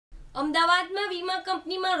અમદાવાદમાં વીમા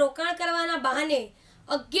કંપનીમાં રોકાણ કરવાના બહાને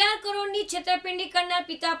 11 કરોડની છેતરપિંડી કરનાર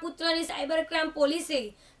પિતા પુત્રની સાયબર ક્રાઇમ પોલીસે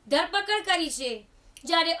ધરપકડ કરી છે,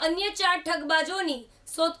 જ્યારે અન્ય 4 ઠગબાજોની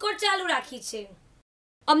શોધખોળ ચાલુ રાખી છે.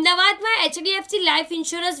 અમદાવાદમાં Hdfc લાઈફ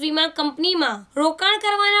ઇન્સ્યોરન્સ વીમા કંપનીમાં રોકાણ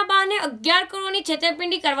કરવાના બહાને 11 કરોડની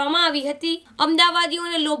છેતરપિંડી કરવામાં આવી હતી.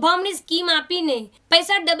 અમદાવાદીઓને લોભામણી સ્કીમ આપીને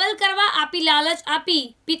પૈસા ડબલ કરવા આપી લાલચ આપી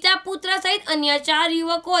પિતા પુત્ર સહિત અન્ય 4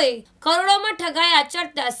 યુવકોએ કરોડોમાં ઠગાઈ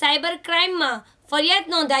આચરતા સાયબર ક્રાઇમમાં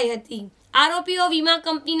ફરિયાદ નોંધાઈ હતી. આરોપીઓ વીમા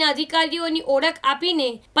કંપનીના અધિકારીઓની ઓળખ આપીને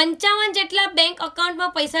 55 જેટલા બેંક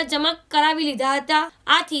એકાઉન્ટમાં પૈસા જમા કરાવી લીધા હતા.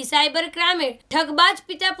 આથી સાયબર ક્રાઇમે ઠગબાજ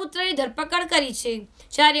પિતા પુત્રની ધરપકડ કરી છે,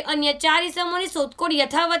 જ્યારે અન્ય 4 ઇસમોની શોધખોળ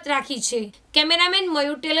યથાવત રાખી છે. કેમેરામેન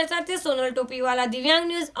મયુર ટેલર સાથે સોનલ ટોપીવાલા, દિવ્યાંગ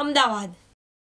ન્યૂઝ, અમદાવાદ.